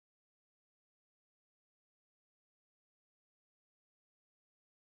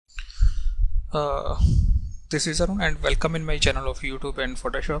Uh, this is Arun and welcome in my channel of YouTube and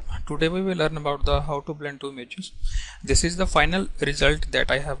Photoshop. Today we will learn about the how to blend two images. This is the final result that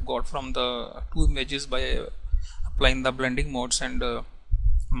I have got from the two images by applying the blending modes and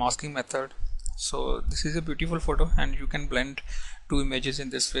masking method. So this is a beautiful photo and you can blend two images in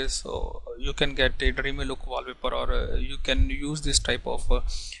this way, so you can get a dreamy look wallpaper, or you can use this type of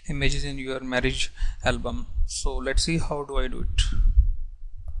images in your marriage album. So let's see how do I do it.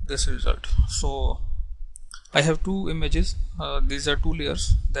 This result. So I have two images, these are two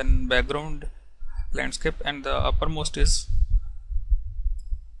layers, then background, landscape, and the uppermost is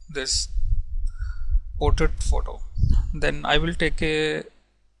this portrait photo. Then I will take a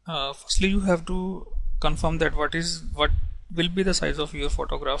firstly you have to confirm that what will be the size of your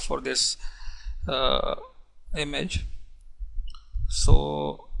photograph for this image.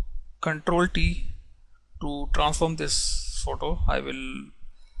 So Control T to transform this photo. I will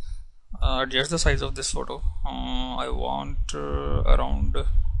adjust the size of this photo. I want around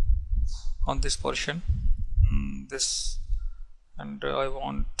on this portion, this, and I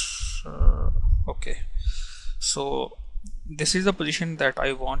want okay. So this is the position that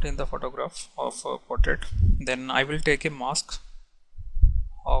I want in the photograph of portrait. Then I will take a mask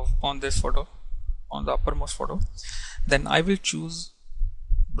on this photo, on the uppermost photo. Then I will choose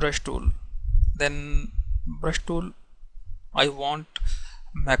brush tool. Then brush tool, I want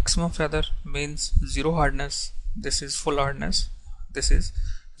maximum feather, means zero hardness. This is full hardness, this is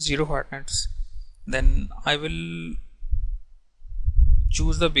zero hardness. Then I will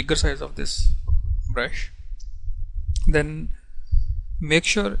choose the bigger size of this brush. Then make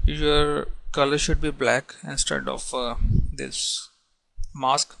sure your color should be black instead of this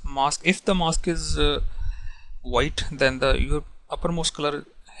mask. If the mask is white, then your uppermost color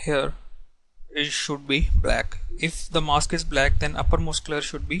here should be black. If the mask is black, then uppermost color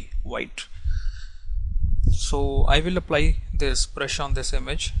should be white. So I will apply this brush on this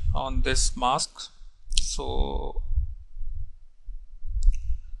image, on this mask. So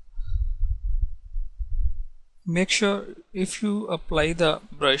make sure if you apply the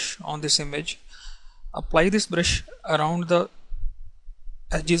brush on this image, apply this brush around the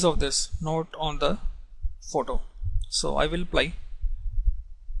edges of this, not on the photo. So I will apply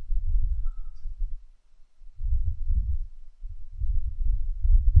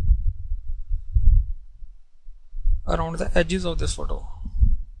around the edges of this photo.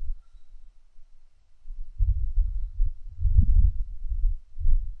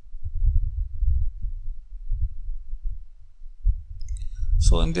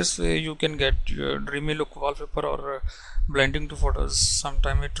 So in this way you can get your dreamy look wallpaper or blending to photos.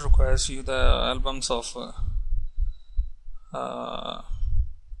 Sometimes it requires you the albums of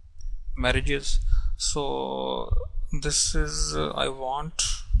marriages. So this is I want.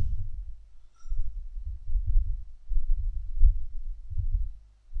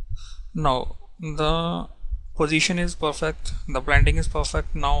 Now the position is perfect, the blending is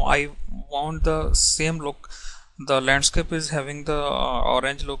perfect. Now I want the same look. The landscape is having the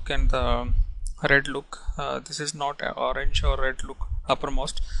orange look and the red look. This is not orange or red look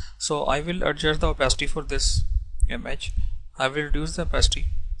uppermost. So I will adjust the opacity for this image. I will reduce the opacity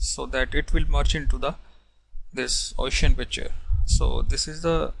so that it will merge into this ocean picture. So this is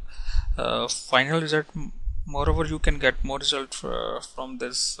the final result. Moreover, you can get more result from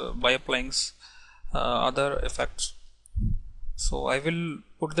this by applying other effects. So I will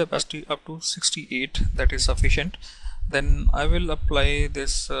put the opacity up to 68, that is sufficient. Then I will apply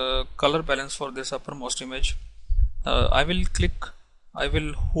this color balance for this uppermost image. I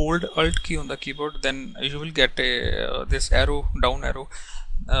will hold Alt key on the keyboard, then you will get a this arrow, down arrow,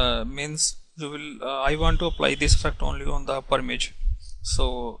 means you will I want to apply this effect only on the upper image.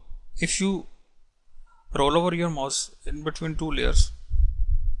 So if you roll over your mouse in between two layers,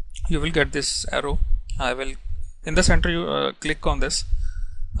 you will get this arrow. I will in the center, you click on this.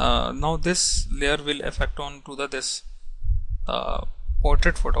 Now this layer will affect on to this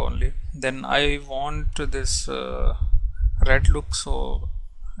portrait photo only. Then I want this red look, so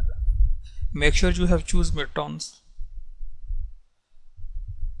make sure you have choose midtones.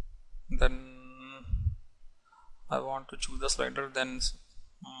 Then I want to choose the slider, then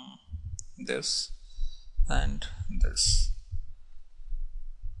this and this.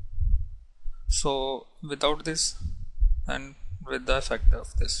 So without this and with the effect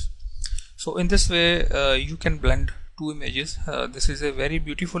of this. So in this way you can blend two images. This is a very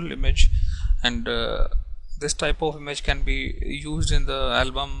beautiful image, and this type of image can be used in the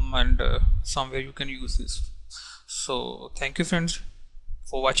album, and somewhere you can use this. So thank you friends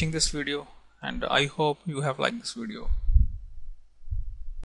for watching this video, and I hope you have liked this video.